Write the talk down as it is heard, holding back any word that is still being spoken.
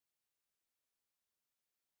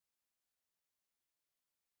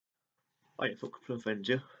Hi, Plymouth Fenns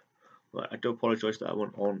here. Right, I do apologise that I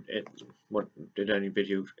went on it. Did any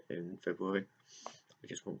videos in February. It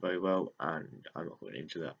just went very well, and I'm not going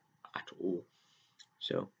into that at all.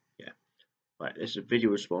 So yeah, right. This is a video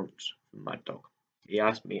response from Mad Dog.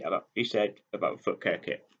 He said about foot care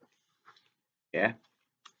kit. Yeah,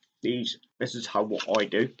 this is what I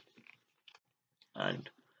do, and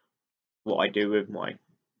what I do with my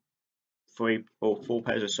 3 or 4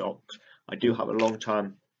 pairs of socks. I do have a long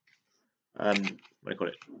time what do you call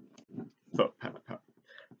it,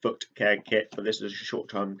 foot care kit, but this is a short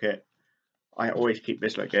term kit. I always keep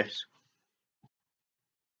this like this.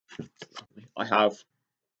 I have,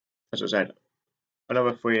 as I said,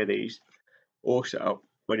 another 3 of these all set up,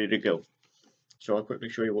 ready to go. So I'll quickly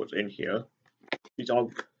show you what's in here. These are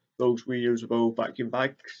those reusable vacuum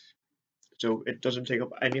bags, so it doesn't take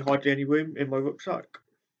up hardly any room in my rucksack.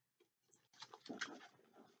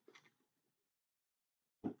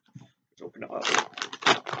 Let's open it up.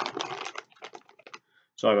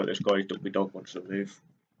 Sorry about this, guys. My dog wants to move.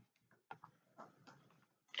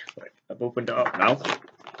 Right, I've opened it up now.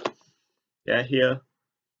 Yeah, here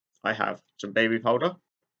I have some baby powder.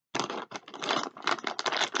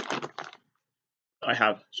 I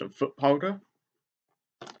have some foot powder.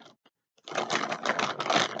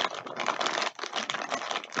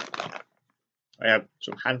 I have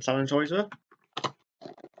some hand sanitizer.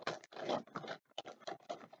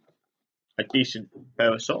 A decent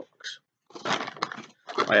pair of socks.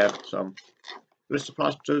 I have some blister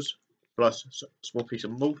plasters, plus a small piece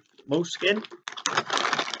of moleskin,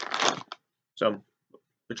 some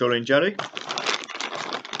petroleum jelly,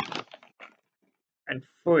 and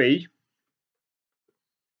 3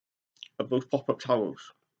 of those pop-up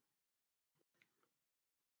towels.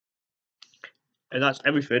 And that's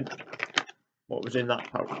everything what was in that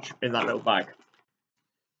pouch, in that little bag.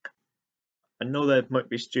 I know that might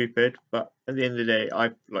be stupid, but at the end of the day,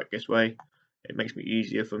 I like this way. It makes me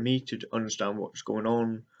easier for me to understand what's going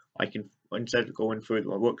on. I can, instead of going through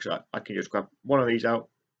my rucksack, I can just grab one of these out,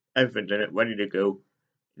 everything's in it, ready to go,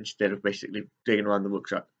 instead of basically digging around the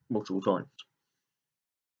rucksack multiple times.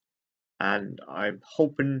 And I'm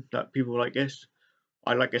hoping that people like this.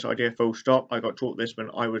 I like this idea full stop. I got taught this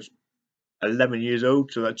when I was 11 years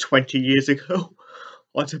old, so that's 20 years ago,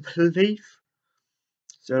 I believe.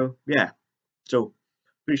 So yeah, so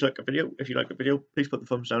please like the video. If you like the video, please put the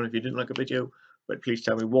thumbs down if you didn't like the video, but please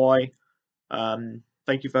tell me why.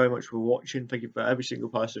 Thank you very much for watching. Thank you for every single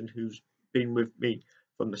person who's been with me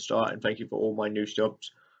from the start, and thank you for all my new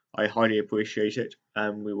subs. I highly appreciate it,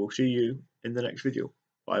 and we will see you in the next video.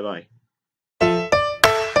 Bye bye.